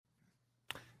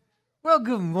Well,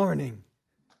 good morning.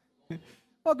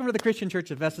 Welcome to the Christian Church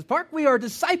of Estes Park. We are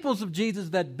disciples of Jesus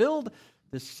that build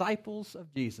disciples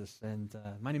of Jesus. And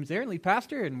my name is Aaron, lead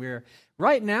pastor, and we're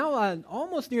right now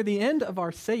almost near the end of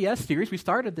our Say Yes series. We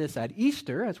started this at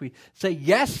Easter as we say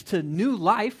yes to new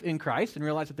life in Christ and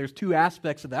realize that there's two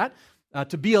aspects of that.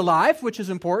 To be alive, which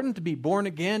is important, to be born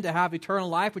again, to have eternal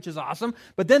life, which is awesome.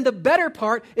 But then the better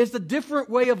part is the different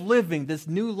way of living, this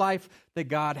new life that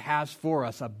God has for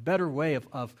us, a better way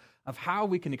of how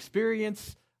we can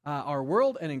experience our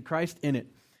world and in Christ in it.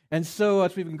 And so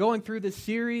as we've been going through this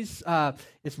series,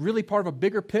 it's really part of a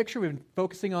bigger picture we've been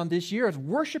focusing on this year is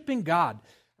worshiping God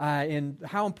and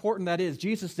how important that is.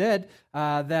 Jesus said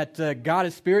that God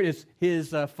is spirit,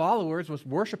 his followers must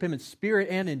worship him in spirit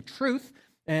and in truth.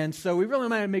 And so we really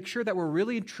want to make sure that we're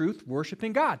really in truth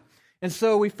worshiping God. And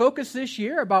so we focus this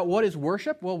year about what is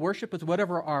worship. Well, worship is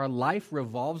whatever our life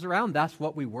revolves around. That's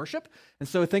what we worship. And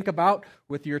so think about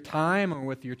with your time or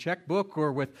with your checkbook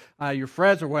or with your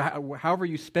friends or however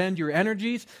you spend your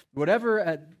energies,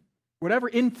 whatever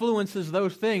influences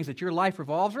those things that your life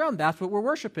revolves around, that's what we're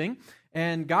worshiping.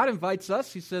 And God invites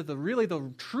us. He says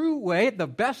the true way, the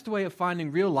best way of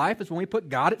finding real life is when we put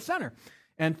God at center.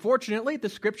 And fortunately, the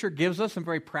Scripture gives us some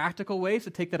very practical ways to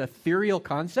take that ethereal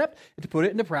concept and to put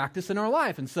it into practice in our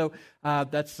life. And so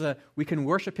we can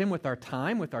worship him with our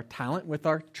time, with our talent, with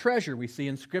our treasure. We see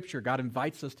in Scripture, God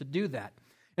invites us to do that.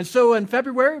 And so in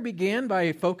February, we began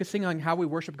by focusing on how we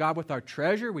worship God with our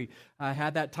treasure. We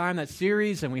had that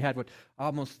series, and we had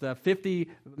almost 50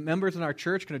 members in our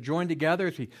church kind of join together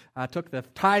as we took the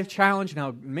tithe challenge, and how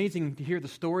amazing to hear the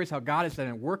stories, how God is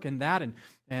at work in that,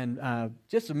 and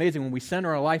just amazing when we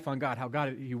center our life on God, how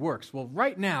He works. Well,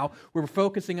 right now, we're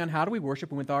focusing on how do we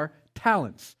worship Him with our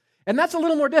talents. And that's a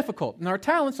little more difficult. And our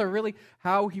talents are really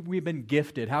how we've been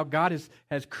gifted, how God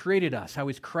has created us, how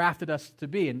He's crafted us to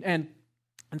be.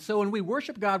 And so when we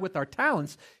worship God with our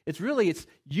talents, it's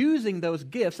using those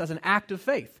gifts as an act of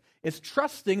faith. It's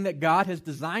trusting that God has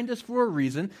designed us for a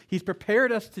reason. He's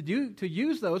prepared us to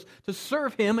use those to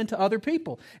serve Him and to other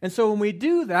people. And so when we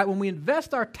do that, when we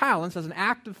invest our talents as an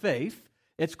act of faith,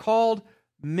 it's called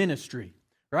ministry,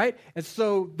 right? And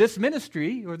so this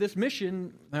ministry, or this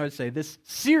mission, I would say, this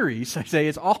series,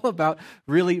 is all about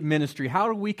really ministry. How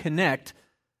do we connect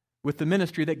with the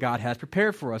ministry that God has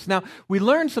prepared for us? Now, we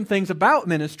learned some things about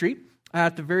ministry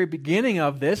at the very beginning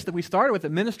of this that we started with,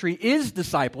 that ministry is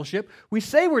discipleship. We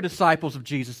say we're disciples of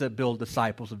Jesus that build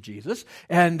disciples of Jesus,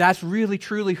 and that's really,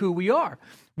 truly who we are.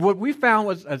 What we found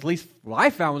was, at least what I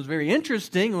found was very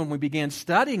interesting when we began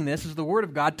studying this, is the Word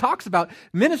of God talks about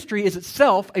ministry is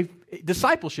itself a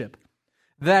discipleship.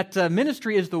 That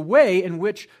ministry is the way in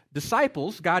which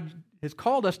disciples, God has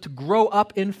called us to grow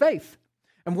up in faith.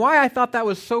 And why I thought that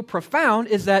was so profound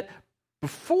is that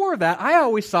before that, I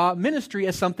always saw ministry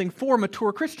as something for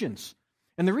mature Christians.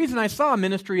 And the reason I saw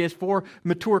ministry as for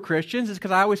mature Christians is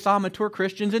because I always saw mature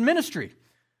Christians in ministry.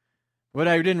 What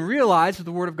I didn't realize is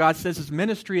the Word of God says is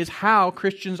ministry is how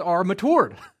Christians are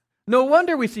matured. No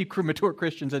wonder we see mature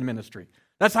Christians in ministry.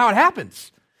 That's how it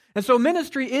happens. And so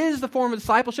ministry is the form of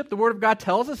discipleship. The Word of God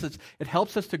tells us it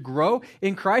helps us to grow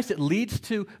in Christ. It leads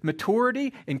to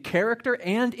maturity in character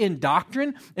and in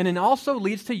doctrine, and it also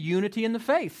leads to unity in the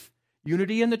faith,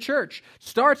 unity in the church.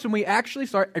 Starts when we actually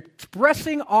start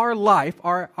expressing our life,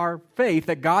 our faith,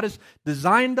 that God has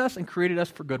designed us and created us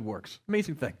for good works.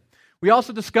 Amazing thing. We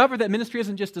also discover that ministry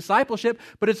isn't just discipleship,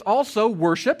 but it's also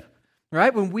worship.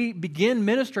 Right? When we begin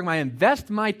ministering, I invest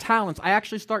my talents. I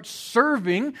actually start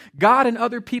serving God and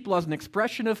other people as an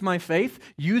expression of my faith,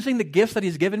 using the gifts that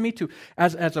He's given me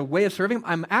as a way of serving Him.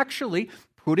 I'm actually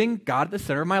putting God at the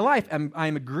center of my life.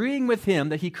 I'm agreeing with Him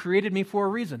that He created me for a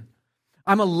reason.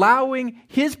 I'm allowing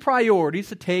His priorities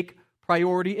to take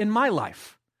priority in my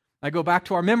life. I go back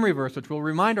to our memory verse, which we'll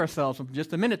remind ourselves in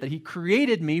just a minute, that He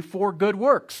created me for good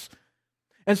works.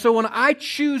 And so when I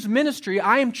choose ministry,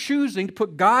 I am choosing to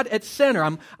put God at center.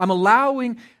 I'm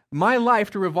allowing my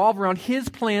life to revolve around His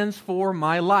plans for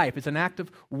my life. It's an act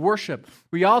of worship.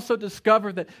 We also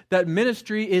discover that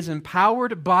ministry is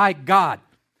empowered by God.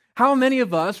 How many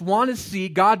of us want to see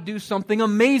God do something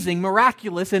amazing,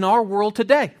 miraculous in our world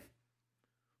today?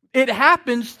 It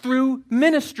happens through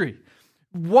ministry.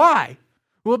 Why?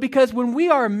 Well, because when we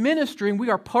are ministering,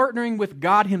 we are partnering with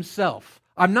God Himself.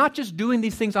 I'm not just doing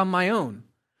these things on my own.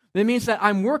 It means that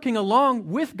I'm working along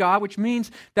with God, which means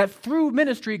that through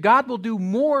ministry, God will do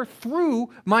more through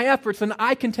my efforts than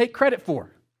I can take credit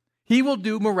for. He will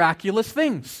do miraculous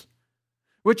things,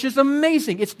 which is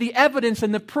amazing. It's the evidence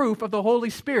and the proof of the Holy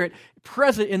Spirit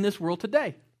present in this world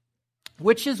today,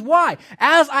 which is why,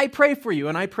 as I pray for you,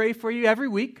 and I pray for you every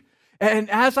week, And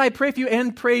as I pray for you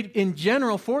and prayed in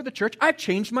general for the church, I've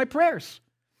changed my prayers.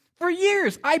 For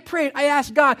years, I prayed, I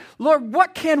asked God, Lord,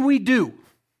 what can we do?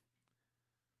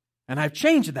 And I've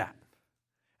changed that.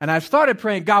 And I've started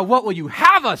praying, God, what will you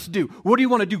have us do? What do you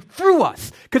want to do through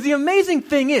us? Because the amazing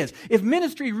thing is, if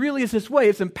ministry really is this way,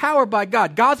 it's empowered by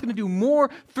God. God's going to do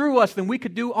more through us than we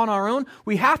could do on our own.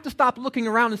 We have to stop looking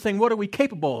around and saying, what are we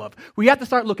capable of? We have to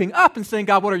start looking up and saying,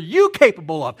 God, what are you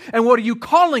capable of? And what are you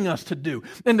calling us to do?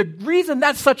 And the reason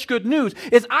that's such good news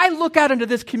is I look out into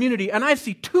this community and I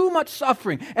see too much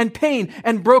suffering and pain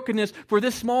and brokenness for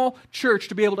this small church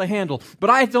to be able to handle.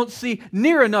 But I don't see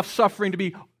near enough suffering to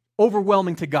be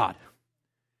overwhelming to God.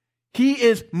 He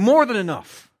is more than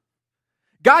enough.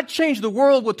 God changed the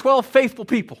world with 12 faithful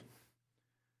people.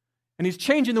 And He's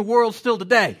changing the world still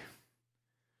today.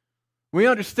 We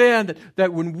understand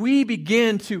that when we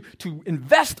begin to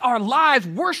invest our lives,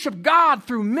 worship God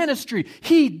through ministry,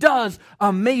 He does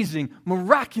amazing,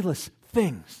 miraculous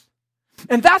things.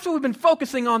 And that's what we've been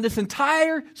focusing on this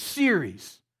entire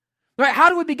series. Right? How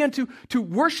do we begin to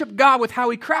worship God with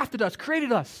how He crafted us,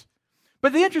 created us?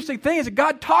 But the interesting thing is that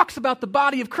God talks about the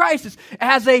body of Christ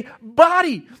as a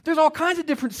body. There's all kinds of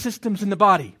different systems in the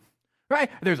body,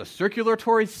 right? There's a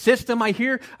circulatory system, I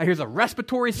hear there's a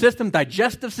respiratory system,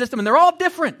 digestive system, and they're all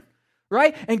different,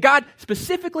 right? And God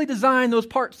specifically designed those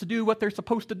parts to do what they're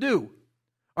supposed to do.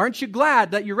 Aren't you glad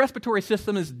that your respiratory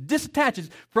system is disattaches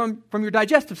from your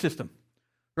digestive system,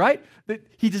 right? That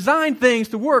He designed things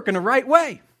to work in the right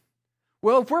way.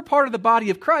 Well, if we're part of the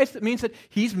body of Christ, it means that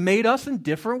He's made us in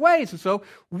different ways. And so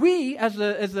we, as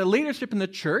the leadership in the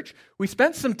church, we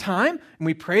spent some time and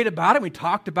we prayed about it, we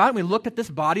talked about it, and we looked at this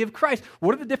body of Christ.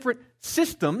 What are the different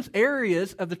systems,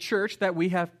 areas of the church that we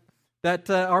have that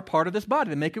are part of this body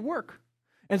that make it work?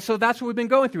 And so that's what we've been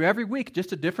going through every week,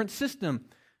 just a different system.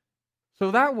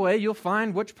 So that way you'll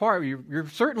find which part, you're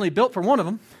certainly built for one of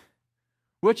them.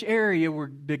 Which area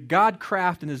did God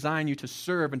craft and design you to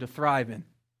serve and to thrive in?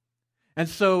 And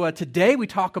so today we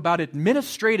talk about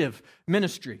administrative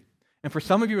ministry. And for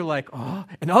some of you are like, oh,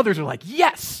 and others are like,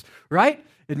 yes, right?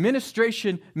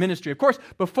 Administration ministry. Of course,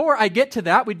 before I get to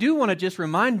that, we do want to just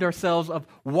remind ourselves of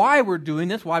why we're doing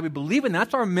this, why we believe in.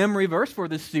 That's our memory verse for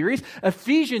this series,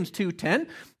 Ephesians 2:10.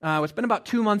 It's been about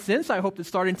 2 months in, so I hope it's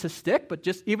starting to stick. But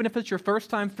just even if it's your first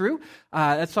time through,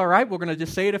 that's all right. We're going to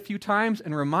just say it a few times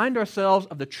and remind ourselves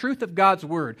of the truth of God's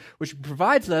word, which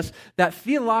provides us that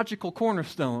theological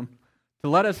cornerstone to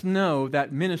let us know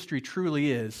that ministry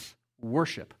truly is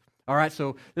worship. All right,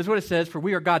 so this is what it says, for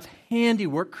we are God's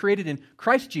handiwork created in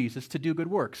Christ Jesus to do good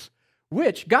works,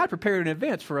 which God prepared in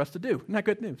advance for us to do. Isn't that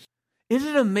good news?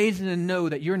 Isn't it amazing to know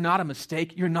that you're not a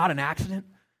mistake, you're not an accident?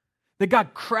 That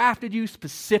God crafted you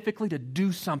specifically to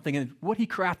do something, and what He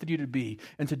crafted you to be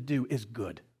and to do is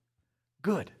good.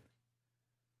 Good.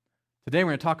 Today we're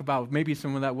going to talk about maybe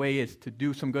some of that way is to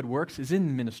do some good works is in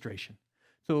administration.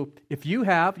 So if you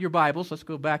have your Bibles, let's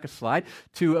go back a slide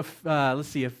to,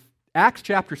 Acts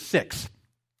chapter 6.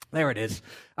 There it is.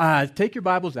 Take your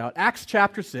Bibles out, Acts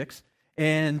chapter 6.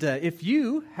 And if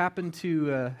you happen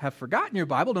to have forgotten your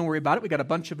Bible, don't worry about it. We got a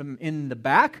bunch of them in the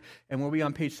back, and we'll be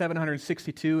on page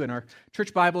 762 in our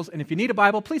church Bibles. And if you need a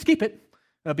Bible, please keep it.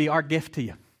 It'll be our gift to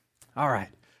you. All right.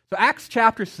 So Acts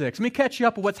chapter 6. Let me catch you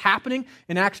up with what's happening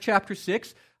in Acts chapter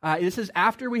 6. This is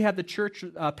after we had the church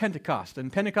Pentecost,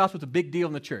 and Pentecost was a big deal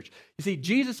in the church. You see,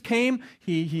 Jesus came,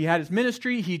 he had His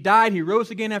ministry, He died, He rose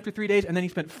again after 3 days, and then He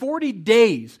spent 40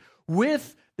 days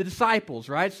with the disciples,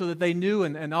 right, so that they knew,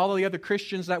 and all the other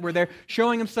Christians that were there,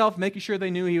 showing Himself, making sure they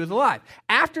knew He was alive.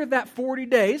 After that 40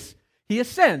 days, He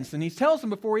ascends, and He tells them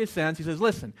before He ascends, He says,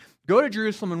 listen, go to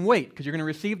Jerusalem and wait, because you're going to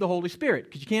receive the Holy Spirit,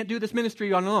 because you can't do this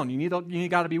ministry on your own. You need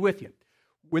God to be with you.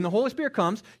 When the Holy Spirit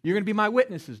comes, you're going to be my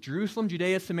witnesses. Jerusalem,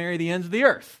 Judea, Samaria, the ends of the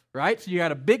earth. Right? So you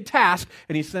got a big task,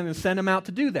 and He's going to send them out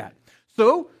to do that.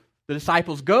 So the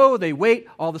disciples go, they wait.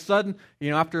 All of a sudden,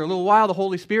 after a little while, the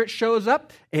Holy Spirit shows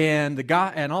up, and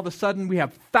all of a sudden, we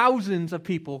have thousands of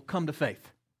people come to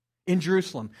faith in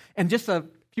Jerusalem. And just a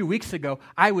few weeks ago,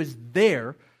 I was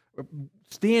there,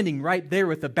 standing right there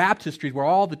with the baptistry where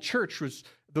all the church was,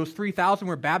 those 3,000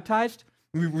 were baptized.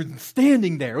 We were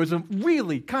standing there. It was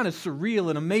really kind of surreal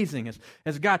and amazing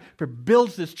as God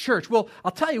builds this church. Well,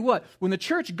 I'll tell you what, when the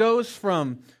church goes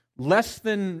from less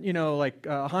than,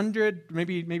 100,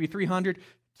 maybe 300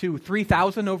 to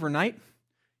 3,000 overnight,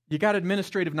 you got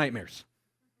administrative nightmares.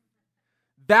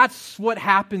 That's what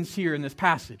happens here in this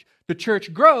passage. The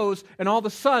church grows, and all of a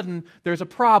sudden, there's a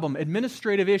problem.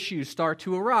 Administrative issues start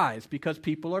to arise because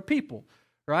people are people.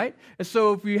 Right? And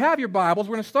so if you have your Bibles,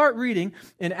 we're going to start reading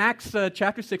in Acts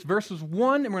chapter 6, verses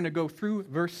 1, and we're going to go through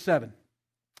verse 7.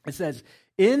 It says,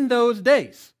 in those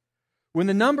days, When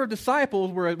the number of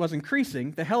disciples was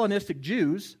increasing, the Hellenistic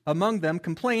Jews among them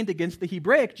complained against the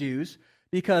Hebraic Jews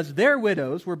because their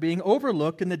widows were being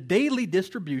overlooked in the daily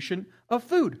distribution of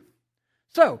food.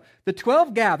 So the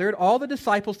 12 gathered all the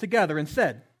disciples together and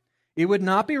said, "It would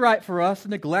not be right for us to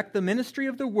neglect the ministry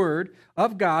of the word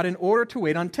of God in order to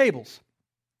wait on tables.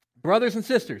 Brothers and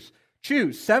sisters,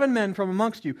 choose 7 men from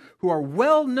amongst you who are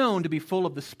well known to be full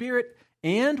of the Spirit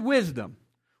and wisdom.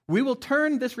 We will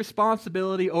turn this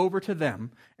responsibility over to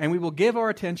them, and we will give our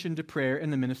attention to prayer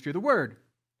and the ministry of the word."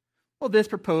 Well, this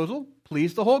proposal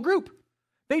pleased the whole group.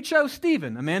 They chose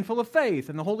Stephen, a man full of faith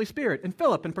and the Holy Spirit, and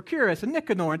Philip and Prochorus and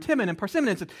Nicanor and Timon and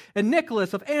Parmenas and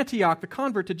Nicholas of Antioch, the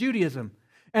convert to Judaism.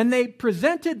 And they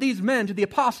presented these men to the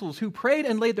apostles, who prayed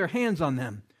and laid their hands on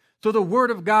them. So the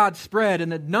word of God spread, and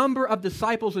the number of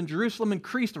disciples in Jerusalem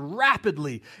increased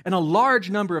rapidly, and a large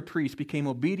number of priests became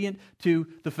obedient to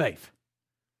the faith.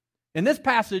 In this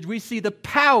passage, we see the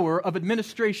power of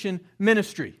administration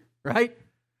ministry, right?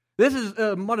 This is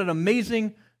what an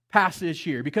amazing passage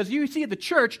here, because you see the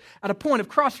church at a point of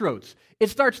crossroads. It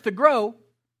starts to grow,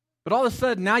 but all of a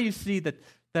sudden now you see that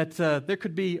there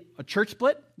could be a church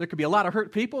split. There could be a lot of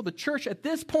hurt people. The church at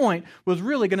this point was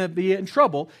really going to be in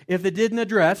trouble if it didn't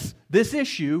address this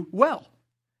issue well.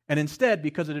 And instead,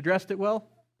 because it addressed it well,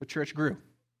 the church grew.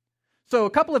 So a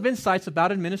couple of insights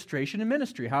about administration and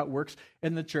ministry, how it works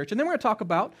in the church. And then we're going to talk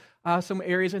about some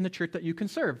areas in the church that you can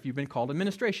serve if you've been called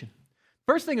administration.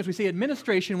 First thing is we see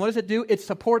administration. What does it do? It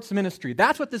supports ministry.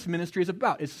 That's what this ministry is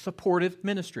about. It's a supportive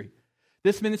ministry.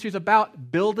 This ministry is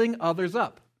about building others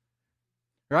up.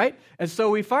 Right? And so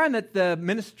we find that the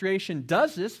administration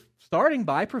does this starting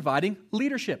by providing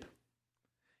leadership.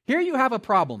 Here you have a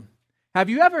problem. Have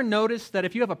you ever noticed that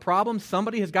if you have a problem,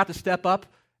 somebody has got to step up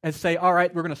and say, "All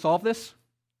right, we're going to solve this"?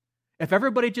 If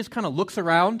everybody just kind of looks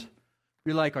around,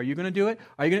 you're like, "Are you going to do it?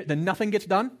 Are you going to?" Then nothing gets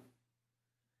done.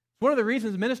 It's one of the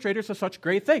reasons administrators are such a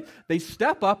great thing. They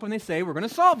step up and they say, "We're going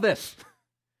to solve this."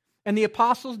 And the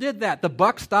apostles did that. The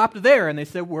buck stopped there, and they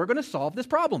said, "We're going to solve this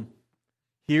problem.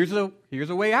 Here's a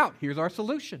way out. Here's our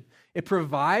solution." It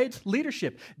provides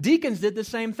leadership. Deacons did the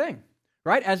same thing,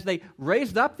 right? As they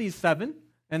raised up these 7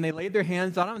 and they laid their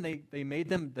hands on them, and they made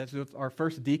them, that's our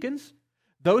first deacons.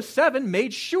 Those 7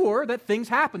 made sure that things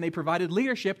happened. They provided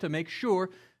leadership to make sure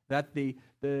that the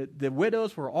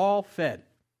widows were all fed.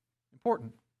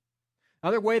 Important.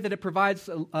 Another way that it provides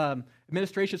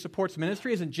administration supports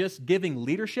ministry isn't just giving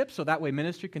leadership so that way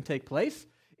ministry can take place.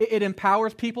 It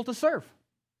empowers people to serve.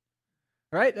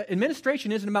 Right?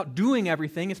 Administration isn't about doing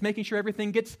everything. It's making sure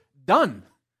everything gets done.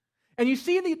 And you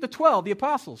see the 12, the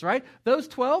apostles, right? Those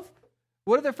 12,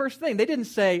 what are their first thing? They didn't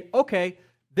say, "Okay,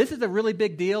 this is a really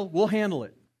big deal. We'll handle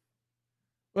it."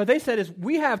 What they said is,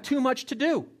 "We have too much to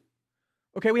do.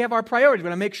 Okay, we have our priorities.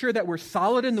 We're going to make sure that we're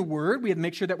solid in the Word. We have to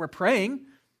make sure that we're praying.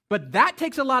 But that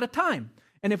takes a lot of time.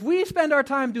 And if we spend our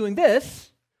time doing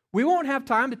this, we won't have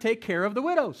time to take care of the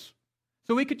widows.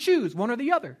 So we could choose one or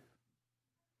the other."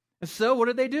 And so what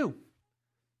did they do?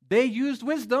 They used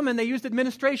wisdom and they used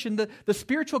administration, the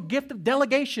spiritual gift of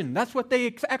delegation. That's what they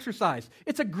exercise.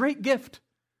 It's a great gift.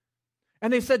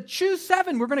 And they said, "Choose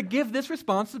 7. We're going to give this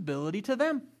responsibility to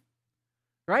them."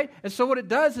 Right? And so what it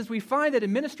does is we find that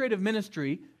administrative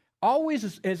ministry always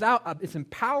is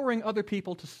empowering other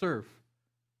people to serve.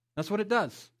 That's what it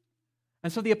does.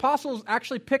 And so the apostles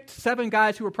actually picked 7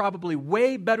 guys who were probably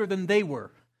way better than they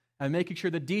were, and making sure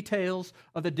the details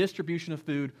of the distribution of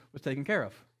food was taken care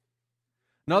of.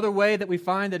 Another way that we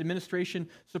find that administration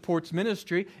supports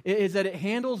ministry is that it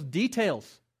handles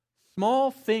details. Small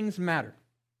things matter.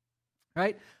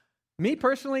 Right? Me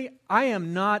personally, I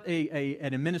am not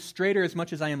an administrator as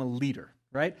much as I am a leader.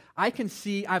 Right? I can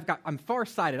see, I'm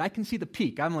farsighted. I can see the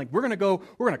peak. I'm like, we're going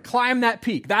to climb that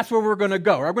peak. That's where we're going to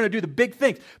go. We're going to do the big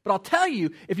things. But I'll tell you,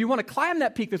 if you want to climb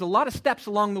that peak, there's a lot of steps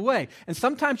along the way. And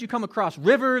sometimes you come across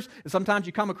rivers, and sometimes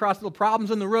you come across little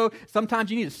problems in the road.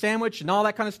 Sometimes you need a sandwich and all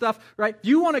that kind of stuff, right? If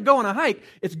you want to go on a hike,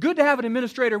 it's good to have an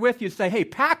administrator with you to say, "Hey,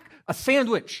 pack a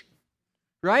sandwich,"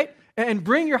 right? And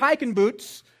bring your hiking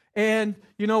boots. And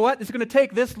you know what? It's going to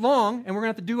take this long, and we're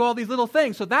going to have to do all these little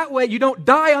things. So that way you don't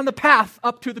die on the path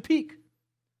up to the peak.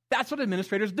 That's what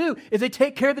administrators do, is they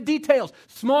take care of the details.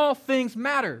 Small things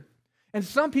matter. And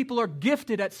some people are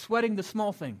gifted at sweating the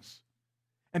small things.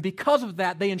 And because of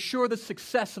that, they ensure the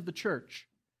success of the church.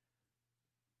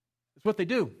 It's what they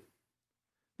do.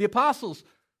 The apostles,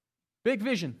 big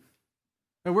vision.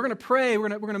 And we're going to pray, we're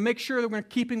going to make sure that we're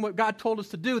keeping what God told us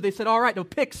to do. They said, "All right, they'll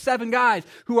pick 7 guys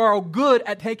who are good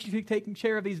at taking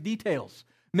care of these details,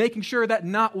 making sure that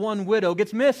not one widow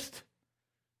gets missed."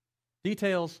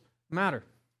 Details matter.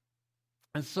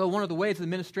 And so one of the ways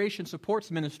administration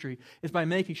supports ministry is by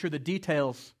making sure the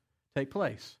details take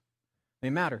place. They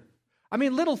matter. I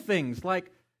mean, little things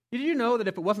like, did you know that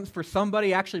if it wasn't for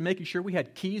somebody actually making sure we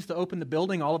had keys to open the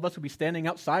building, all of us would be standing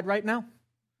outside right now?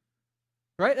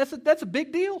 Right? That's a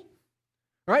big deal.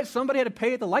 Right? Somebody had to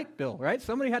pay the light bill, right?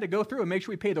 Somebody had to go through and make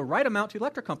sure we pay the right amount to the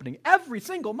electric company every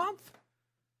single month.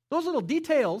 Those little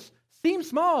details seem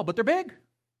small, but they're big.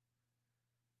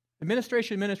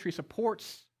 Administration ministry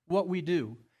supports what we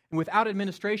do. And without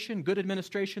administration, good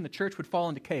administration, the church would fall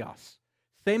into chaos.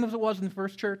 Same as it was in the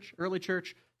first church, early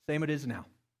church, same it is now.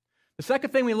 The second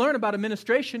thing we learn about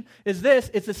administration is this: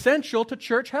 it's essential to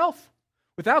church health.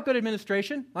 Without good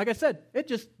administration, like I said, it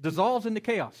just dissolves into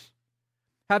chaos.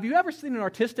 Have you ever seen an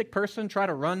artistic person try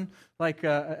to run like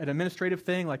an administrative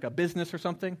thing, like a business or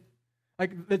something?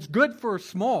 Like, it's good for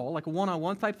small, like a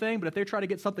one-on-one type thing, but if they try to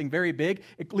get something very big,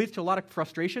 it leads to a lot of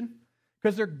frustration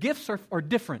because their gifts are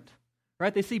different,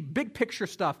 right? They see big picture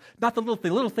stuff, not the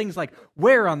little things like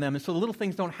wear on them, and so the little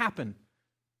things don't happen.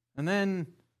 And then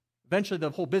eventually the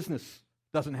whole business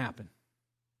doesn't happen.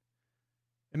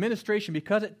 Administration,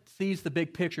 because it sees the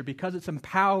big picture, because it's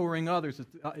empowering others,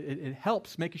 it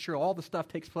helps making sure all the stuff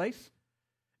takes place.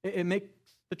 It makes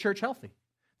the church healthy.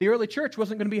 The early church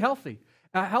wasn't going to be healthy.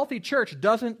 A healthy church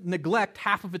doesn't neglect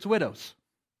half of its widows.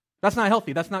 That's not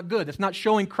healthy. That's not good. That's not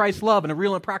showing Christ's love in a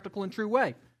real and practical and true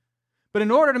way. But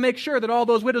in order to make sure that all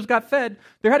those widows got fed,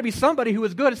 there had to be somebody who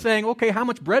was good at saying, okay, how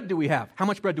much bread do we have? How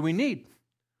much bread do we need?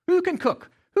 Who can cook?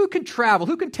 Who can travel?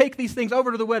 Who can take these things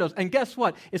over to the widows? And guess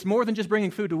what? It's more than just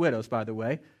bringing food to widows, by the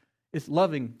way. It's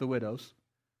loving the widows.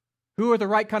 Who are the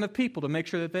right kind of people to make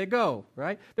sure that they go,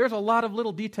 right? There's a lot of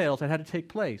little details that had to take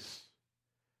place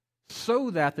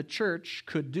so that the church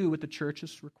could do what the church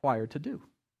is required to do.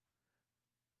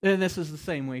 And this is the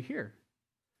same way here.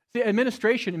 See,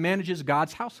 administration manages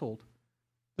God's household.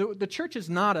 The church is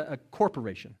not a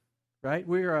corporation, right?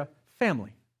 We're a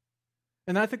family.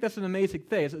 And I think that's an amazing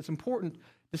thing. It's an important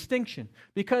distinction.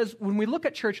 Because when we look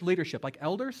at church leadership, like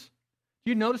elders,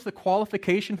 do you notice the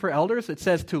qualification for elders? It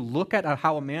says to look at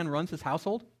how a man runs his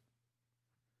household.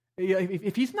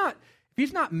 If he's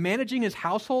not managing his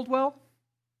household well,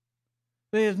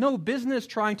 then he has no business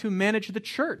trying to manage the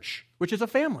church, which is a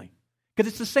family, because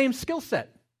it's the same skill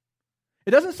set.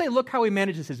 It doesn't say look how he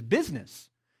manages his business.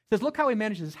 It says look how he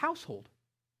manages his household.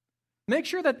 Make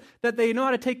sure that they know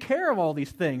how to take care of all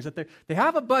these things, that they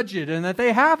have a budget and that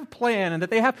they have a plan and that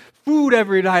they have food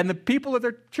every night and the people of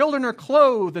their children are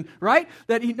clothed, and right?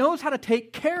 That he knows how to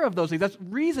take care of those things. That's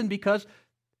reason because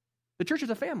the church is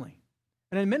a family.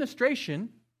 And administration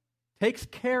takes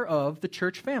care of the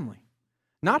church family.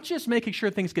 Not just making sure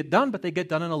things get done, but they get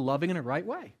done in a loving and a right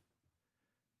way.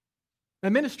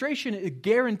 Administration, it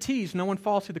guarantees no one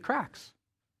falls through the cracks.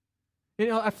 You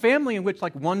know, a family in which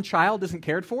like one child isn't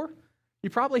cared for,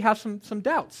 you probably have some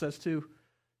doubts as to,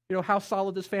 you know, how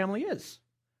solid this family is.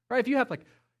 Right? If you have like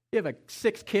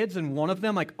 6 kids and one of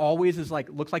them like always is like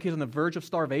looks like he's on the verge of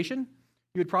starvation,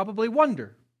 you would probably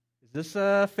wonder, is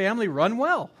this family run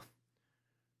well?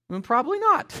 Well, probably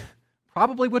not.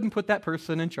 Probably wouldn't put that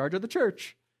person in charge of the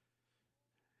church.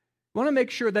 You want to make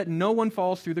sure that no one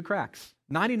falls through the cracks.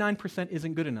 99%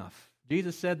 isn't good enough.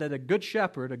 Jesus said that a good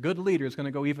shepherd, a good leader, is going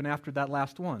to go even after that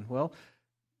last one. Well,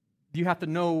 you have to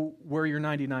know where your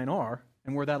 99 are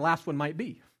and where that last one might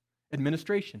be.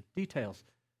 Administration, details.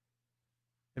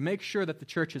 And make sure that the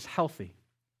church is healthy.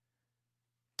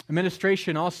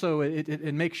 Administration also,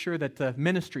 it makes sure that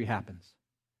ministry happens.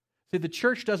 See, the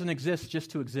church doesn't exist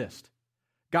just to exist.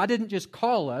 God didn't just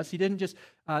call us. He didn't just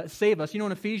save us. You know,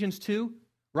 in Ephesians 2,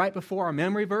 right before our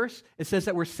memory verse, it says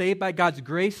that we're saved by God's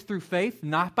grace through faith,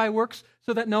 not by works,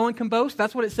 so that no one can boast.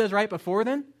 That's what it says right before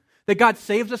then. That God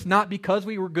saves us not because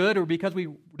we were good or because we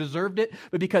deserved it,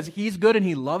 but because He's good and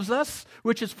He loves us,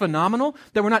 which is phenomenal.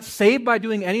 That we're not saved by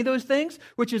doing any of those things,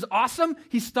 which is awesome.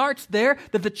 He starts there,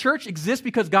 that the church exists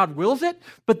because God wills it.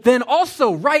 But then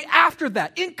also, right after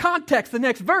that, in context, the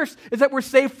next verse is that we're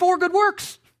saved for good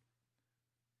works.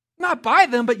 Not by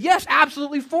them, but yes,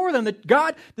 absolutely for them. That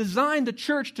God designed the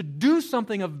church to do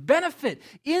something of benefit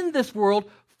in this world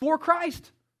for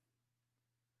Christ.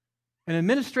 And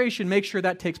administration makes sure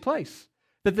that takes place.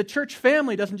 That the church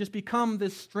family doesn't just become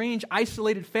this strange,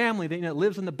 isolated family that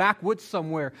lives in the backwoods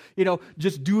somewhere,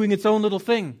 just doing its own little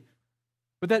thing.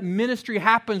 But that ministry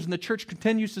happens and the church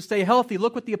continues to stay healthy.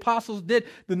 Look what the apostles did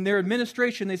in their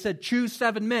administration. They said, choose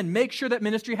 7 men. Make sure that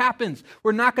ministry happens.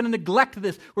 We're not going to neglect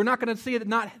this. We're not going to see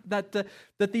that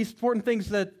these important things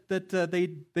that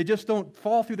they just don't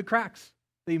fall through the cracks.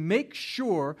 They make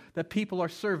sure that people are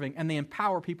serving and they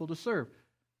empower people to serve.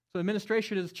 So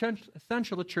administration is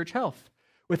essential to church health.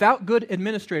 Without good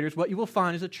administrators, what you will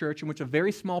find is a church in which a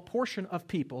very small portion of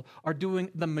people are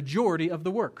doing the majority of the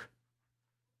work,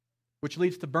 which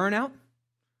leads to burnout,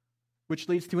 which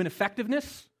leads to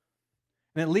ineffectiveness,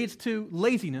 and it leads to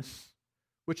laziness,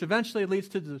 which eventually leads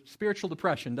to the spiritual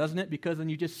depression, doesn't it? Because then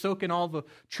you just soak in all the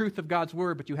truth of God's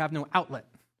word, but you have no outlet,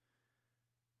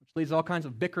 which leads to all kinds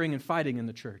of bickering and fighting in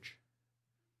the church.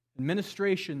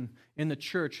 Administration in the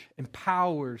church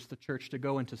empowers the church to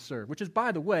go and to serve, which is,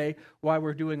 by the way, why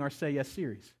we're doing our Say Yes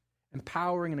series,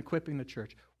 empowering and equipping the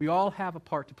church. We all have a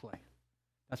part to play.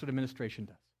 That's what administration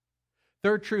does.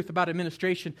 Third truth about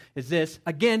administration is this.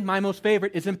 Again, my most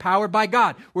favorite is empowered by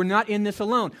God. We're not in this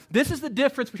alone. This is the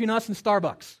difference between us and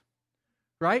Starbucks,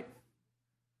 right?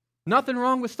 Nothing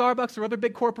wrong with Starbucks or other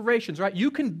big corporations, right?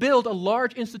 You can build a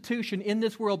large institution in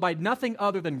this world by nothing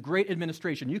other than great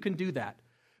administration. You can do that.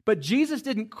 But Jesus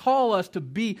didn't call us to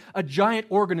be a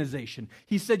giant organization.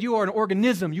 He said you are an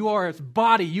organism, you are his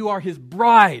body, you are his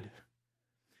bride.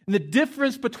 And the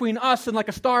difference between us and like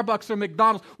a Starbucks or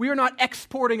McDonald's, we are not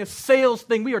exporting a sales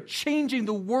thing. We are changing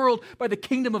the world by the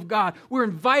kingdom of God. We're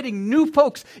inviting new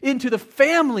folks into the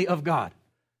family of God.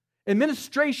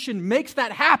 Administration makes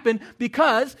that happen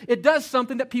because it does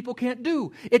something that people can't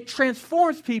do. It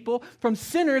transforms people from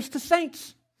sinners to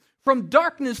saints, from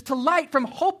darkness to light, from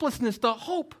hopelessness to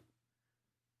hope.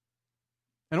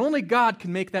 And only God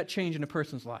can make that change in a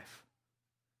person's life.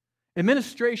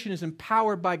 Administration is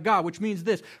empowered by God, which means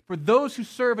this. For those who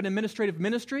serve an administrative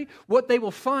ministry, what they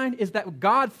will find is that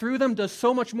God through them does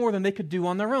so much more than they could do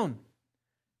on their own.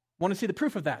 Want to see the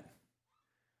proof of that?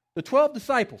 The 12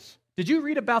 disciples. Did you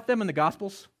read about them in the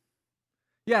Gospels?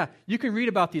 Yeah, you can read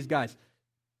about these guys.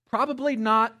 Probably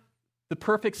not the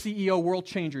perfect CEO world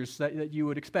changers that you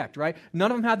would expect, right?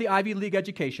 None of them had the Ivy League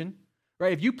education,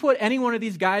 right? If you put any one of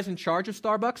these guys in charge of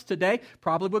Starbucks today,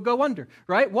 probably would go under,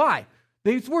 right? Why?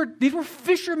 These were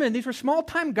fishermen. These were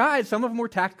small-time guys. Some of them were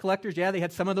tax collectors. Yeah, they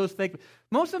had some of those things.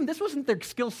 Most of them, this wasn't their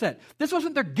skill set. This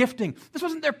wasn't their gifting. This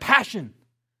wasn't their passion.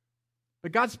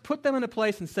 But God's put them in a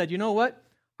place and said, you know what?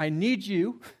 I need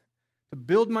you to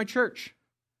build my church.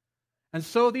 And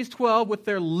so these 12, with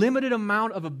their limited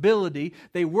amount of ability,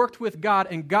 they worked with God,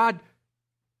 and God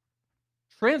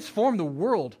transformed the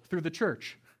world through the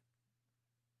church.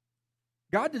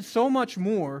 God did so much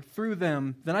more through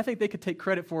them than I think they could take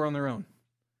credit for on their own.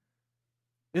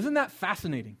 Isn't that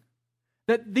fascinating?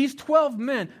 That these 12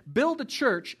 men build a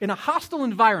church in a hostile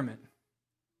environment,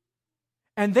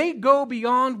 and they go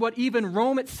beyond what even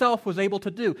Rome itself was able to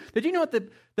do. Did you know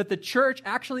that the church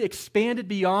actually expanded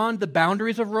beyond the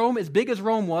boundaries of Rome, as big as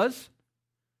Rome was?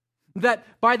 That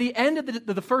by the end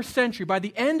of the first century, by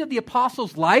the end of the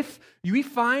apostles' life, we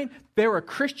find there were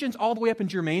Christians all the way up in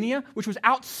Germania, which was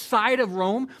outside of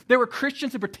Rome. There were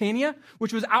Christians in Britannia,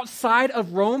 which was outside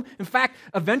of Rome. In fact,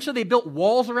 eventually they built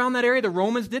walls around that area. The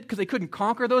Romans did because they couldn't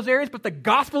conquer those areas, but the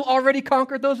gospel already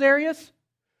conquered those areas.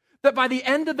 That by the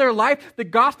end of their life, the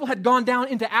gospel had gone down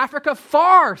into Africa,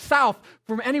 far south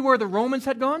from anywhere the Romans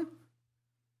had gone.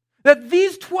 That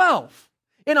these 12,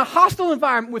 in a hostile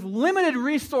environment with limited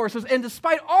resources and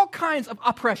despite all kinds of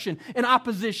oppression and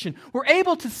opposition, were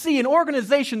able to see an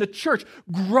organization, the church,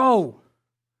 grow.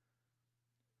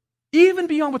 Even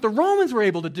beyond what the Romans were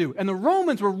able to do. And the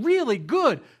Romans were really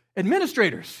good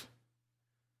administrators.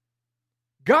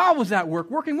 God was at work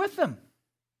working with them.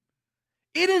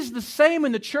 It is the same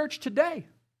in the church today.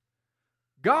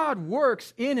 God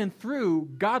works in and through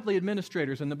godly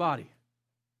administrators in the body.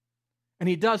 And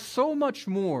he does so much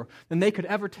more than they could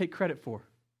ever take credit for.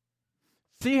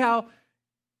 See how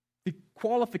the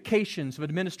qualifications of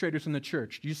administrators in the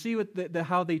church, do you see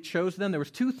how they chose them? There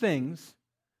was two things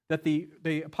that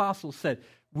the apostles said.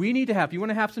 We need to have, if you want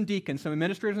to have some deacons, some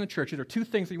administrators in the church, there are two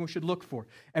things that you should look for.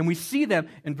 And we see them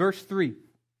in verse 3.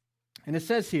 And it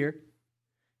says here,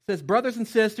 it says, brothers and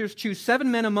sisters, choose 7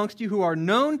 men amongst you who are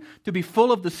known to be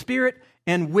full of the Spirit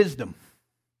and wisdom.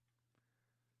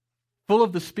 Full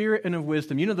of the Spirit and of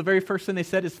wisdom. You know, the very first thing they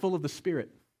said is full of the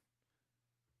Spirit.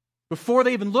 Before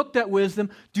they even looked at wisdom,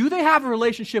 do they have a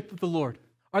relationship with the Lord?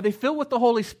 Are they filled with the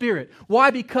Holy Spirit? Why?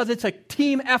 Because it's a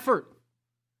team effort.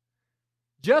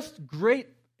 Just great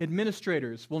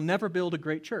administrators will never build a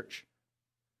great church.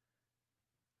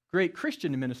 Great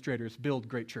Christian administrators build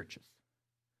great churches.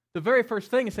 The very first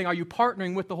thing is saying, are you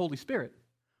partnering with the Holy Spirit?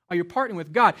 Are you partnering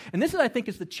with God? And this, I think,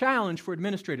 is the challenge for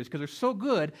administrators because they're so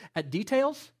good at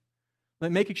details,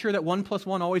 like making sure that 1 +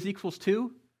 1 always equals 2.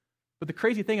 But the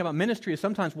crazy thing about ministry is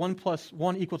sometimes 1 +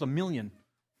 1 equals 1,000,000,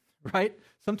 right?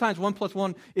 Sometimes 1 +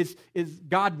 1 is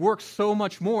God works so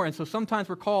much more, and so sometimes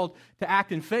we're called to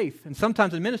act in faith, and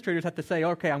sometimes administrators have to say,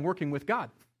 okay, I'm working with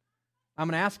God. I'm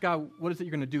going to ask God, what is it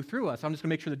you're going to do through us? I'm just going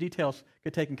to make sure the details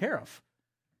get taken care of.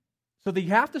 So that you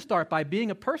have to start by being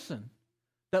a person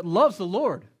that loves the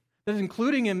Lord, that is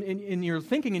including Him in your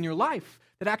thinking, in your life,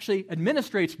 that actually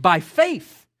administrates by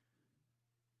faith.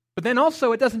 But then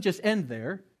also, it doesn't just end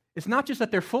there. It's not just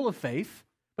that they're full of faith,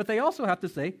 but they also have to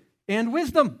say, and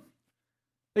wisdom.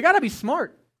 They got to be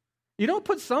smart. You don't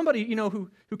put somebody, who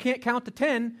can't count to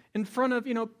 10 in front of,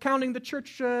 counting the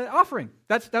church offering.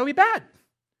 That would be bad.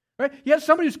 Right? You have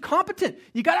somebody who's competent.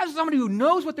 You got to have somebody who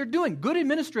knows what they're doing. Good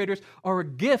administrators are a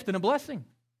gift and a blessing.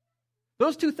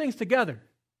 Those two things together,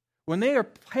 when they are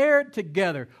paired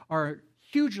together, are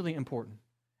hugely important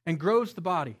and grows the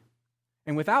body.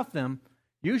 And without them,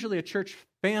 usually a church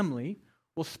family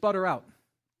will sputter out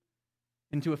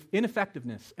into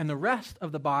ineffectiveness, and the rest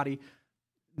of the body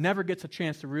never gets a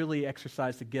chance to really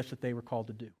exercise the gifts that they were called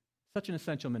to do. Such an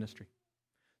essential ministry.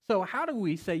 So how do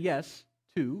we say yes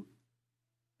to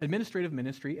administrative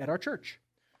ministry at our church?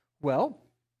 Well,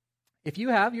 if you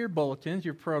have your bulletins,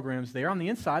 your programs there, on the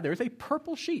inside there's a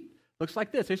purple sheet. Looks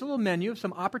like this. There's a little menu of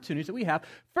some opportunities that we have.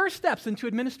 First steps into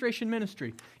administration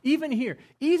ministry. Even here,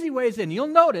 easy ways in. You'll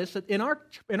notice that in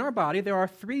our body there are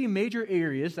three major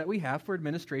areas that we have for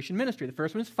administration ministry. The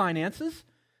first one is finances,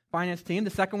 finance team. The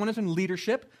second one is in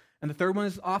leadership, and the third one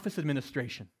is office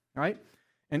administration. All right,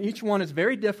 and each one is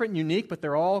very different, and unique, but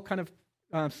they're all kind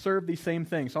of serve these same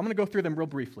things. So I'm going to go through them real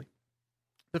briefly.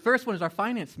 The first one is our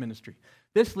finance ministry.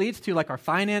 This leads to like our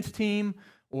finance team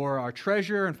or our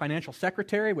treasurer and financial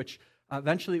secretary, which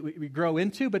eventually we grow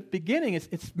into. But beginning,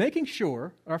 it's making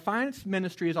sure our finance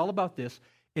ministry is all about this,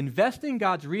 investing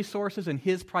God's resources in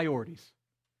His priorities,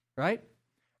 right?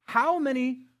 How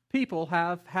many people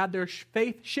have had their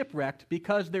faith shipwrecked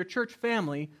because their church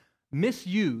family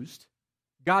misused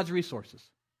God's resources?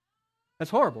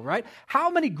 That's horrible, right?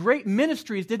 How many great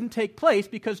ministries didn't take place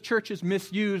because churches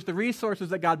misused the resources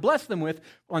that God blessed them with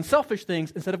on selfish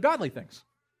things instead of godly things?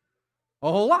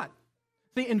 A whole lot.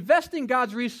 See, investing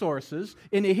God's resources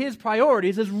into His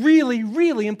priorities is really,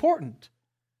 really important.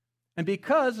 And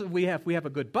because we have a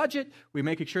good budget, we're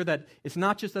making sure that it's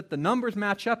not just that the numbers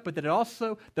match up, but that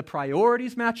also the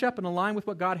priorities match up and align with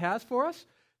what God has for us.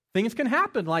 Things can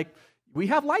happen, like we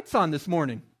have lights on this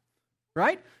morning,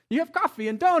 right? You have coffee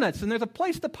and donuts, and there's a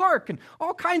place to park, and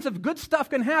all kinds of good stuff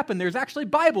can happen. There's actually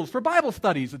Bibles for Bible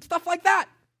studies and stuff like that.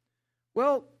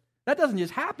 Well, that doesn't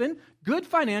just happen. Good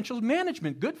financial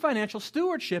management, good financial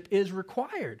stewardship is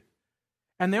required.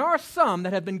 And there are some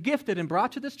that have been gifted and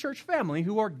brought to this church family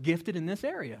who are gifted in this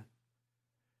area.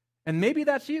 And maybe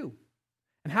that's you.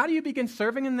 And how do you begin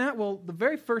serving in that? Well, the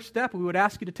very first step we would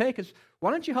ask you to take is, why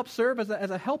don't you help serve as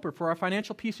a helper for our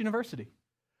Financial Peace University?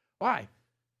 Why?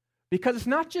 Because it's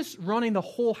not just running the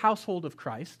whole household of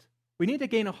Christ. We need to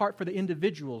gain a heart for the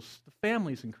individuals, the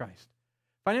families in Christ.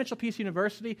 Financial Peace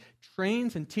University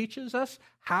trains and teaches us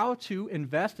how to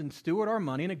invest and steward our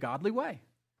money in a godly way.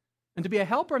 And to be a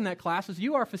helper in that class is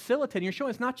you are facilitating. You're showing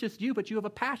it's not just you, but you have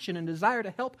a passion and desire to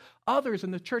help others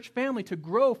in the church family to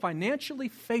grow financially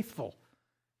faithful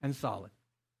and solid.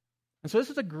 And so this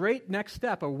is a great next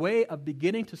step, a way of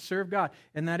beginning to serve God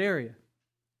in that area.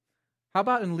 How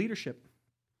about in leadership?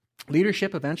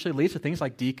 Leadership eventually leads to things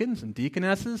like deacons and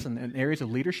deaconesses and areas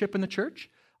of leadership in the church.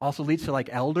 Also leads to like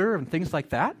elder and things like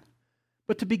that.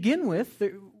 But to begin with,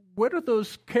 what are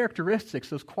those characteristics,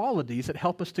 those qualities that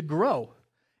help us to grow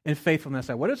in faithfulness?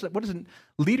 What is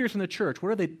leaders in the church?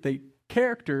 What are the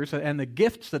characters and the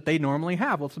gifts that they normally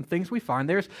have? Well, some things we find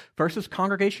there is first is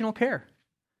congregational care.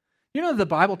 You know, the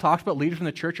Bible talks about leaders in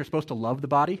the church are supposed to love the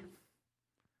body.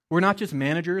 We're not just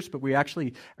managers, but we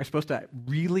actually are supposed to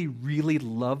really, really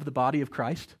love the body of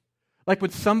Christ. Like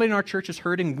when somebody in our church is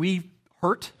hurting, we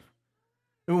hurt.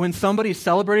 When somebody is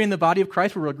celebrating the body of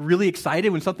Christ, we're really excited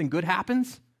when something good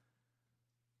happens.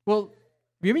 Well,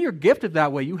 maybe you're gifted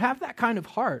that way. You have that kind of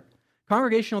heart.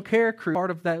 Congregational care crew,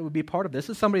 part of that would be part of this.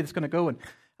 This is somebody that's going to go and,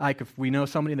 like if we know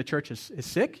somebody in the church is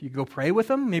sick, you go pray with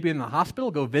them, maybe in the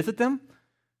hospital, go visit them.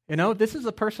 You know, this is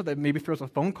a person that maybe throws a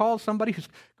phone call to somebody who's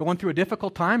going through a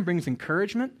difficult time, brings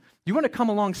encouragement. You want to come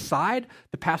alongside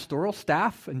the pastoral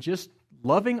staff and just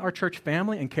loving our church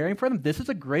family and caring for them. This is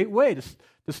a great way to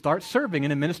start serving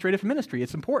in administrative ministry.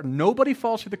 It's important. Nobody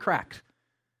falls through the cracks.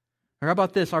 Or how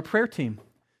about this? Our prayer team.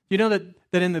 You know that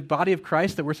in the body of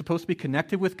Christ that we're supposed to be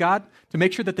connected with God to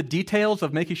make sure that the details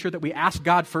of making sure that we ask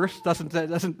God first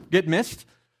doesn't get missed?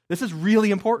 This is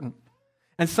really important.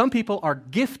 And some people are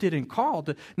gifted and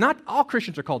called. Not all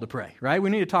Christians are called to pray, right?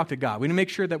 We need to talk to God. We need to make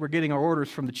sure that we're getting our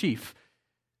orders from the chief.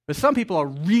 But some people are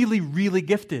really, really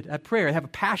gifted at prayer. They have a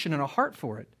passion and a heart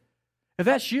for it. If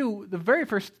that's you, the very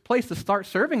first place to start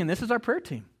serving in this is our prayer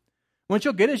team. What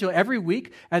you'll get is every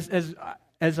week,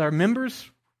 as our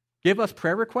members give us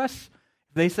prayer requests,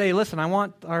 they say, listen, I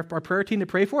want our prayer team to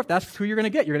pray for it. That's who you're going to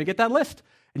get. You're going to get that list.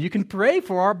 And you can pray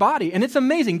for our body. And it's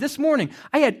amazing. This morning,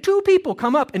 I had 2 people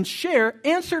come up and share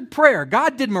answered prayer.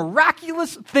 God did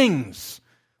miraculous things.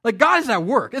 Like, God is at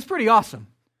work. It's pretty awesome.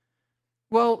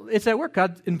 Well, it's at work.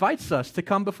 God invites us to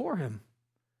come before Him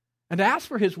and to ask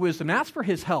for His wisdom, ask for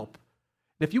His help.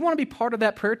 If you want to be part of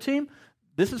that prayer team,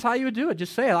 this is how you would do it.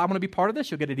 Just say, I want to be part of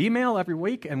this. You'll get an email every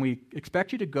week, and we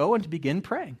expect you to go and to begin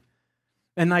praying.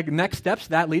 And like next steps,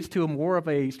 that leads to more of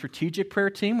a strategic prayer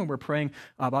team when we're praying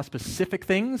about specific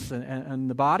things in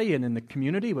the body and in the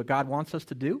community, what God wants us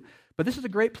to do. But this is a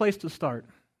great place to start,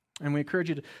 and we encourage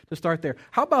you to start there.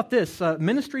 How about this?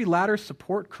 Ministry Ladder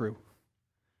Support Crew.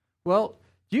 Well,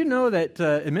 do you know that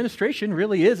administration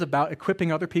really is about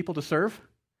equipping other people to serve?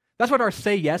 That's what our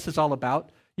Say Yes is all about.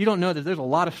 You don't know that there's a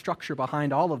lot of structure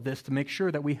behind all of this to make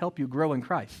sure that we help you grow in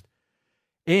Christ.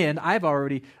 And I've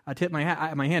already tipped my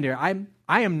hand here.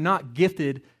 I am not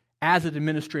gifted as an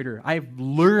administrator. I'm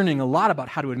learning a lot about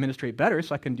how to administrate better,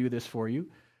 so I can do this for you.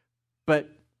 But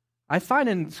I find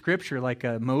in Scripture, like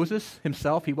Moses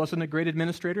himself, he wasn't a great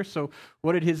administrator, so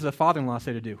what did his father-in-law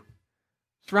say to do?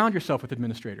 Surround yourself with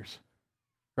administrators,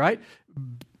 right?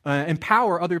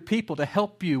 Empower other people to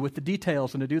help you with the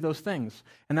details and to do those things.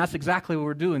 And that's exactly what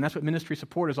we're doing. That's what ministry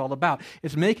support is all about.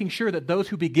 It's making sure that those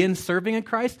who begin serving in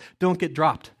Christ don't get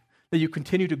dropped, that you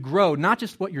continue to grow, not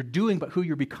just what you're doing, but who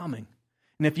you're becoming.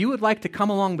 And if you would like to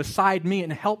come along beside me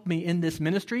and help me in this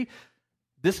ministry,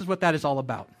 this is what that is all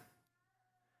about.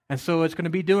 And so it's going to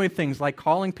be doing things like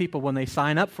calling people when they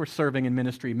sign up for serving in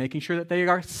ministry, making sure that they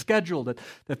are scheduled,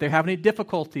 that they have any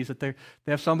difficulties, that they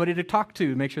have somebody to talk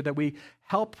to make sure that we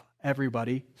help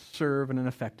everybody serve in an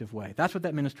effective way. That's what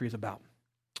that ministry is about.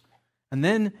 And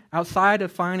then outside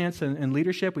of finance and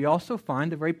leadership, we also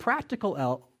find a very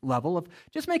practical level of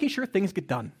just making sure things get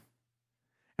done.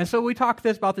 And so we talk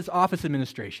about this office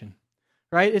administration.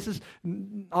 Right?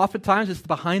 Oftentimes it's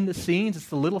behind the scenes, it's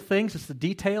the little things, it's the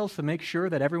details to make sure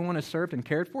that everyone is served and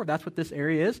cared for. That's what this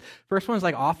area is. First one is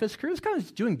like office crew. It's kind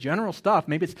of doing general stuff.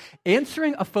 Maybe it's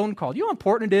answering a phone call. You know how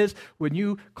important it is when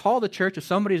you call the church if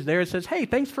somebody's there and says, hey,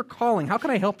 thanks for calling. How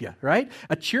can I help you? Right?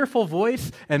 A cheerful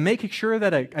voice and making sure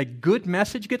that a good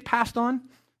message gets passed on.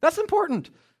 That's important.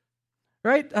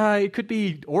 Right? It could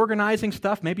be organizing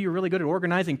stuff. Maybe you're really good at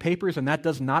organizing papers and that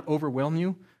does not overwhelm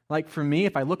you. Like for me,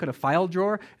 if I look at a file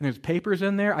drawer and there's papers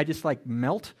in there, I just like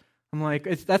melt. I'm like,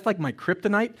 that's like my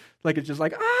kryptonite. Like it's just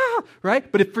like,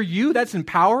 right? But if for you that's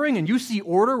empowering and you see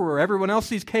order where everyone else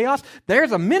sees chaos,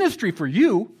 there's a ministry for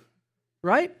you,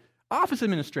 right? Office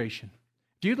administration.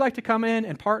 If you'd like to come in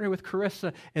and partner with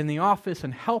Carissa in the office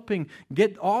and helping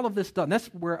get all of this done, that's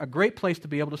where a great place to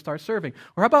be able to start serving.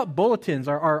 Or how about bulletins,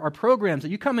 our programs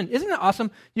that you come in? Isn't it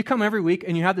awesome? You come every week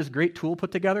and you have this great tool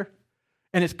put together.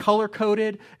 And it's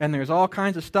color-coded, and there's all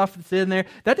kinds of stuff that's in there.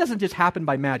 That doesn't just happen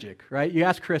by magic, right? You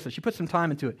ask Carissa, she put some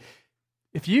time into it.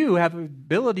 If you have an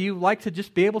ability you like to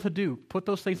just be able to put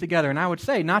those things together, and I would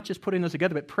say not just putting those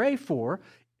together, but pray for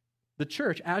the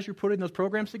church as you're putting those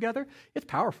programs together, it's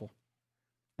powerful.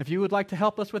 If you would like to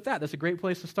help us with that, that's a great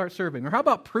place to start serving. Or how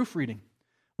about proofreading?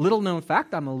 Little known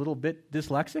fact, I'm a little bit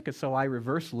dyslexic, and so I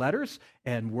reverse letters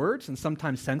and words and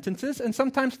sometimes sentences and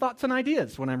sometimes thoughts and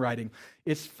ideas when I'm writing.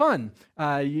 It's fun.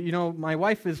 My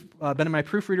wife has been my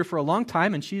proofreader for a long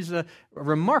time, and she's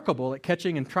remarkable at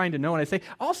catching and trying to know what I say.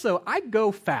 Also, I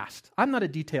go fast. I'm not a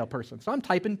detail person, so I'm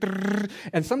typing,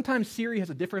 and sometimes Siri has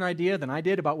a different idea than I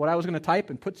did about what I was going to type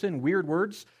and puts in weird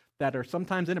words that are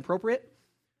sometimes inappropriate,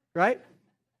 right?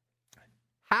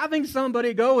 Having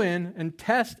somebody go in and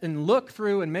test and look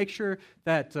through and make sure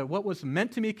that what was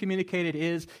meant to be communicated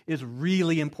is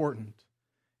really important.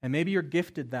 And maybe you're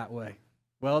gifted that way.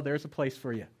 Well, there's a place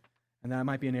for you. And that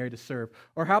might be an area to serve.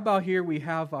 Or how about here we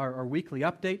have our weekly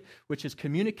update, which is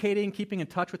communicating, keeping in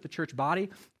touch with the church body.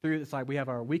 Through this, we have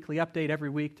our weekly update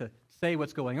every week to say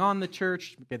what's going on in the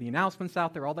church, get the announcements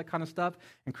out there, all that kind of stuff.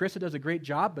 And Carissa does a great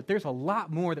job, but there's a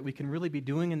lot more that we can really be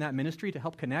doing in that ministry to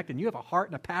help connect. And you have a heart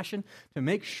and a passion to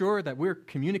make sure that we're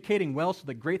communicating well so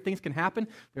that great things can happen.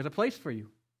 There's a place for you.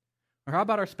 Or how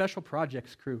about our special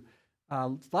projects crew?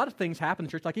 A lot of things happen in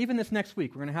the church. Like even this next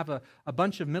week, we're going to have a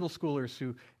bunch of middle schoolers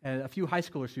and a few high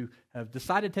schoolers who have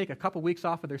decided to take a couple weeks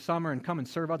off of their summer and come and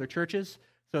serve other churches.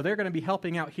 So they're going to be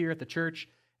helping out here at the church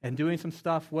and doing some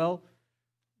stuff. Well,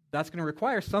 that's going to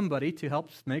require somebody to help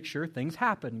make sure things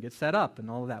happen, get set up,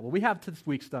 and all of that. Well, we have this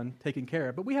week's done taken care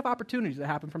of, but we have opportunities that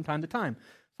happen from time to time.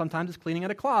 Sometimes it's cleaning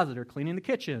out a closet or cleaning the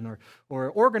kitchen or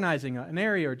organizing an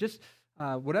area or just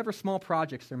whatever small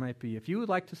projects there might be. If you would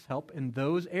like to help in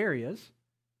those areas,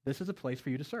 this is a place for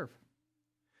you to serve.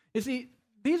 You see,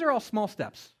 these are all small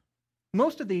steps.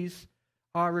 Most of these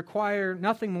require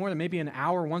nothing more than maybe an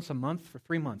hour once a month for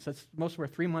 3 months. That's most where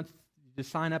 3 months. You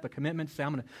just sign up a commitment, say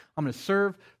I'm going to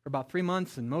serve for about 3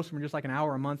 months, and most of them are just like an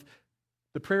hour a month.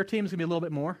 The prayer team is going to be a little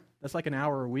bit more. That's like an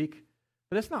hour a week,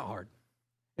 but it's not hard.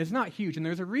 It's not huge, and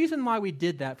there's a reason why we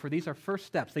did that, for these are first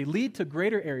steps. They lead to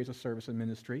greater areas of service and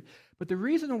ministry, but the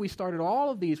reason we started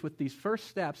all of these with these first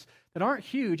steps that aren't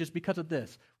huge is because of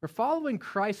this. We're following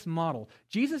Christ's model.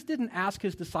 Jesus didn't ask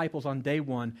his disciples on day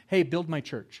one, hey, build my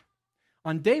church.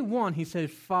 On day one, he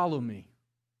said, follow me,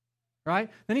 right?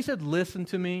 Then he said, listen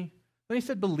to me. Then he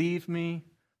said, believe me.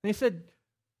 Then he said,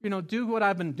 do what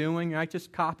I've been doing, right?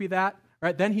 Just copy that,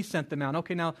 right? Then he sent them out.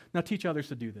 Okay, now teach others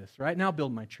to do this, right? Now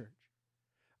build my church.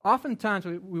 Oftentimes,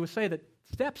 we will say that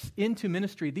steps into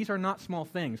ministry, these are not small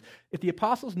things. If the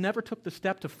apostles never took the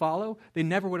step to follow, they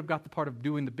never would have got the part of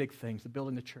doing the big things, the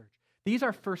building the church. These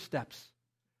are first steps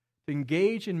to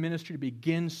engage in ministry, to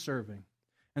begin serving.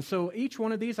 And so each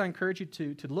one of these, I encourage you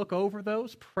to look over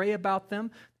those, pray about them.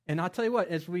 And I'll tell you what,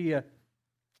 as we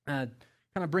kind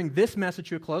of bring this message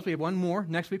to a close, we have one more.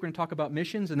 Next week, we're going to talk about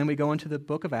missions, and then we go into the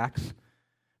book of Acts.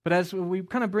 But as we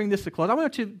kind of bring this to close, I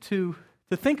want to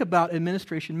think about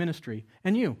administration ministry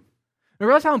and you. Now,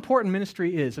 realize how important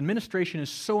ministry is. Administration is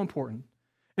so important.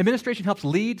 Administration helps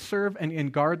lead, serve,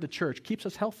 and guard the church, keeps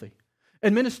us healthy.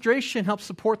 Administration helps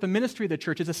support the ministry of the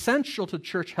church, is essential to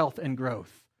church health and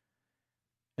growth.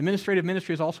 Administrative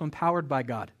ministry is also empowered by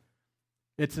God.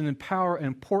 It's an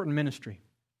important ministry.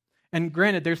 And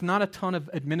granted, there's not a ton of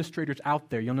administrators out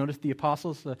there. You'll notice the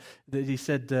apostles, he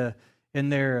said in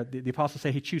there, the apostles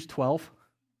say he choose 12.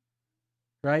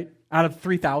 Right? Out of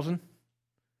 3,000.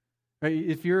 Right?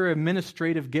 If you're an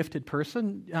administrative gifted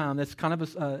person, that's kind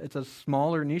of it's a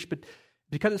smaller niche, but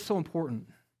because it's so important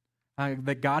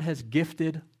that God has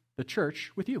gifted the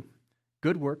church with you.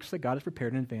 Good works that God has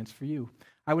prepared in advance for you.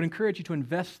 I would encourage you to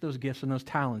invest those gifts and those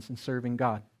talents in serving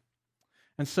God.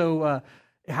 And so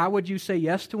how would you say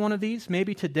yes to one of these?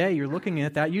 Maybe today you're looking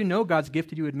at that. You know God's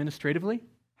gifted you administratively.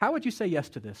 How would you say yes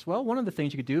to this? Well, one of the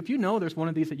things you could do, if you know there's one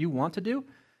of these that you want to do,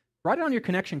 write it on your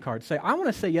connection card. Say, I want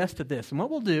to say yes to this. And what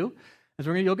we'll do is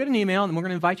you'll get an email, and we're going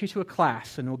to invite you to a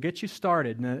class, and we'll get you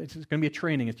started. And it's going to be a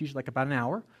training. It's usually like about an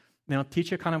hour. And I'll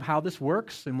teach you kind of how this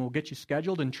works, and we'll get you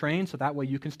scheduled and trained so that way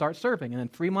you can start serving. And then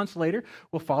 3 months later,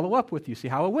 we'll follow up with you, see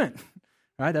how it went.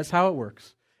 All right, that's how it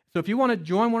works. So if you want to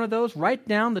join one of those, write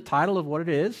down the title of what it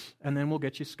is, and then we'll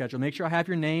get you scheduled. Make sure I have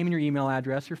your name and your email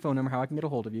address, your phone number, how I can get a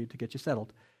hold of you to get you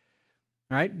settled.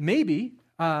 All right, maybe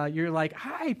you're like,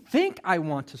 I think I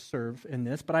want to serve in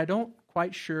this, but I don't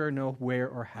quite sure know where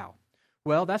or how.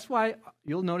 Well, that's why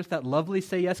you'll notice that lovely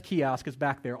Say Yes kiosk is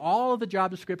back there. All of the job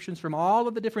descriptions from all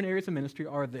of the different areas of ministry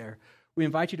are there. We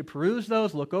invite you to peruse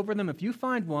those, look over them. If you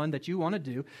find one that you want to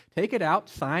do, take it out,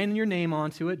 sign your name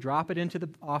onto it, drop it into the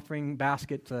offering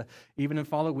basket even in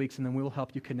following weeks, and then we will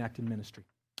help you connect in ministry.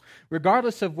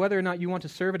 Regardless of whether or not you want to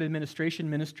serve in administration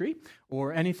ministry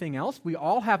or anything else, we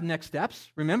all have next steps.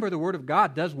 Remember, the Word of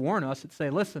God does warn us and say,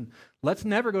 listen, let's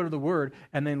never go to the Word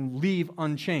and then leave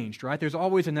unchanged, right? There's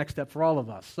always a next step for all of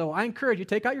us. So I encourage you,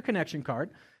 take out your connection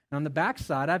card. And on the back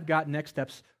side, I've got next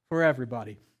steps for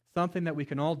everybody, something that we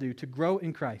can all do to grow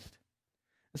in Christ.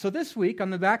 So this week, on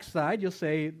the back side, you'll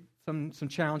say some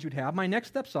challenge you'd have. My next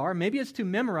steps are, maybe it's to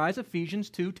memorize Ephesians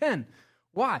 2:10.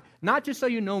 Why? Not just so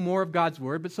you know more of God's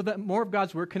Word, but so that more of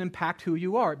God's Word can impact who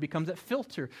you are. It becomes that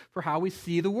filter for how we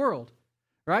see the world,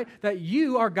 right? That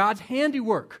you are God's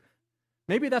handiwork.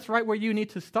 Maybe that's right where you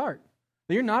need to start.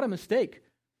 That you're not a mistake.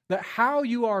 That how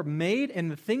you are made and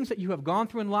the things that you have gone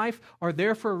through in life are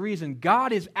there for a reason.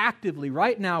 God is actively,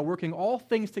 right now, working all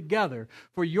things together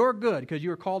for your good because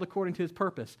you are called according to His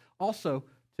purpose, also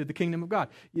to the kingdom of God.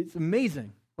 It's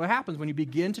amazing what happens when you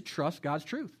begin to trust God's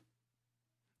truth.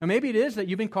 Now, maybe it is that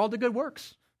you've been called to good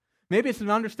works. Maybe it's to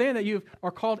understand that you are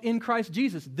called in Christ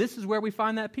Jesus. This is where we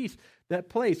find that peace, that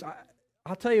place.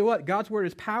 I'll tell you what, God's Word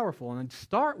is powerful, and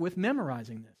start with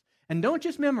memorizing this. And don't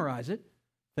just memorize it.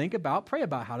 Think about, pray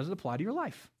about how does it apply to your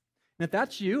life. And if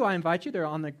that's you, I invite you. There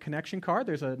on the connection card,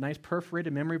 there's a nice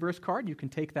perforated memory verse card. You can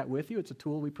take that with you. It's a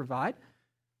tool we provide.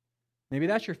 Maybe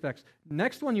that's your fix.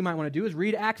 Next one you might want to do is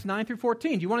read Acts 9 through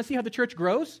 14. Do you want to see how the church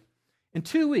grows? In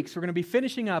 2 weeks, we're going to be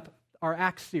finishing up our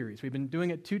Acts series. We've been doing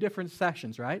it 2 different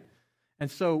sessions, right? And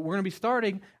so we're going to be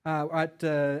starting at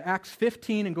Acts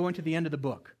 15 and going to the end of the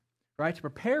book, right? To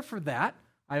prepare for that,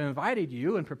 I've invited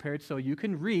you and prepared so you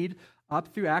can read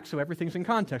up through Acts so everything's in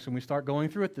context when we start going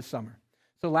through it this summer.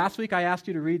 So last week I asked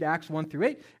you to read Acts 1 through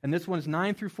 8, and this one's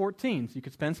 9 through 14. So you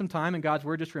could spend some time in God's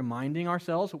Word just reminding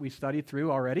ourselves what we studied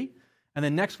through already. And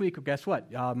then next week, guess what?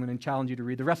 I'm going to challenge you to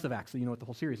read the rest of Acts so you know what the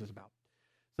whole series is about.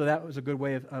 So that was a good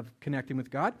way of connecting with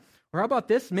God. Or how about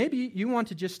this? Maybe you want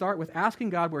to just start with asking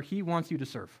God where he wants you to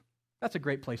serve. That's a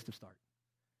great place to start.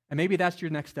 And maybe that's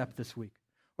your next step this week.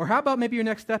 Or how about maybe your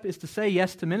next step is to say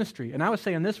yes to ministry? And I would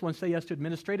say on this one, say yes to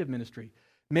administrative ministry.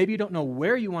 Maybe you don't know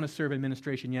where you want to serve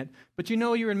administration yet, but you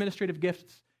know your administrative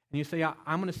gifts. And you say,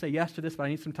 I'm going to say yes to this, but I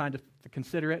need some time to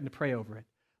consider it and to pray over it.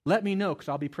 Let me know, because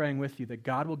I'll be praying with you that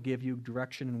God will give you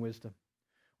direction and wisdom.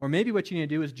 Or maybe what you need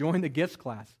to do is join the gifts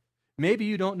class. Maybe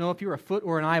you don't know if you're a foot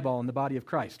or an eyeball in the body of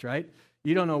Christ, right?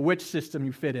 You don't know which system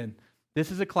you fit in.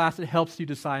 This is a class that helps you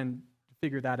decide and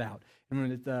figure that out. And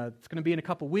when it's going to be in a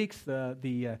couple weeks.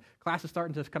 The class is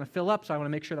starting to kind of fill up, so I want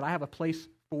to make sure that I have a place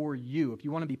for you. If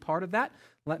you want to be part of that,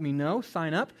 let me know.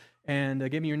 Sign up and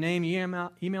give me your name,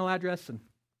 email address,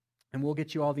 and we'll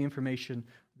get you all the information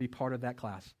to be part of that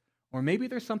class. Or maybe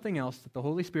there's something else that the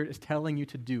Holy Spirit is telling you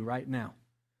to do right now.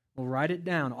 Well, write it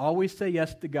down. Always say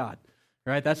yes to God.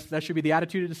 Right? That should be the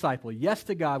attitude of a disciple. Yes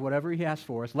to God, whatever he has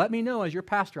for us. Let me know as your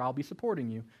pastor. I'll be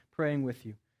supporting you, praying with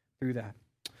you through that.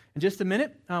 In just a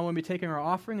minute, we'll be taking our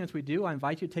offering. As we do, I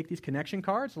invite you to take these connection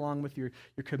cards along with your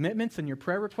commitments and your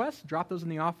prayer requests. Drop those in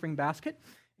the offering basket,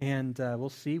 and we'll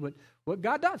see what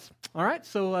God does. All right,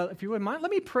 so if you wouldn't mind,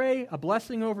 let me pray a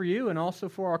blessing over you and also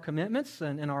for our commitments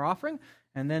and our offering.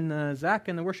 And then Zach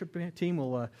and the worship team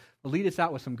will lead us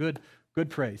out with some good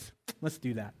praise. Let's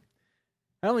do that.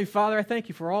 Heavenly Father, I thank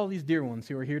you for all these dear ones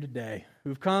who are here today,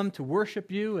 who've come to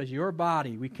worship you as your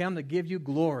body. We come to give you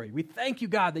glory. We thank you,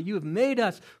 God, that you have made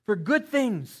us for good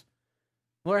things.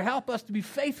 Lord, help us to be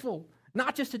faithful,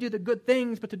 not just to do the good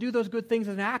things, but to do those good things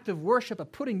as an act of worship,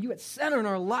 of putting you at center in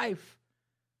our life,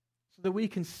 so that we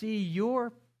can see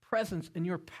your presence and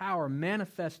your power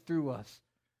manifest through us,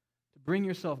 to bring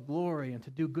yourself glory and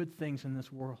to do good things in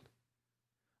this world.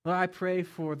 Lord, I pray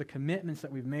for the commitments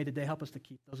that we've made today. Help us to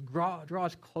keep those. Draw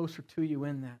us closer to you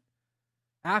in that.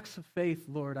 Acts of faith,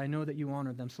 Lord, I know that you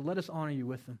honor them, so let us honor you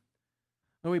with them.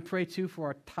 Lord, we pray too for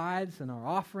our tithes and our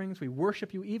offerings. We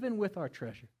worship you even with our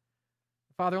treasure.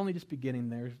 Father, only just beginning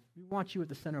there. We want you at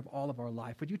the center of all of our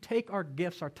life. Would you take our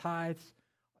gifts, our tithes,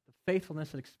 the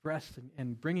faithfulness expressed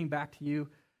and bringing back to you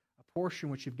a portion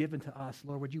which you've given to us.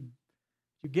 Lord, would you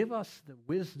give us the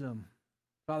wisdom,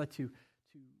 Father, to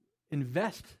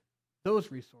invest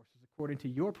those resources according to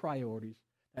your priorities,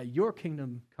 that your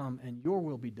kingdom come and your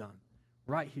will be done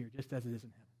right here, just as it is in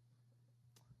heaven.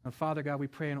 Now, Father God, we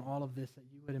pray in all of this that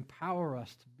you would empower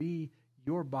us to be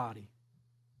your body.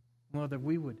 Lord, that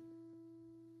we would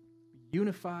be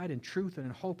unified in truth and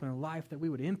in hope and in life, that we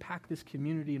would impact this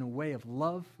community in a way of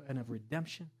love and of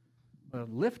redemption.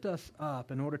 Lord, lift us up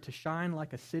in order to shine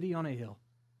like a city on a hill,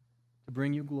 to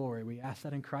bring you glory. We ask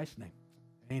that in Christ's name.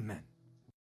 Amen.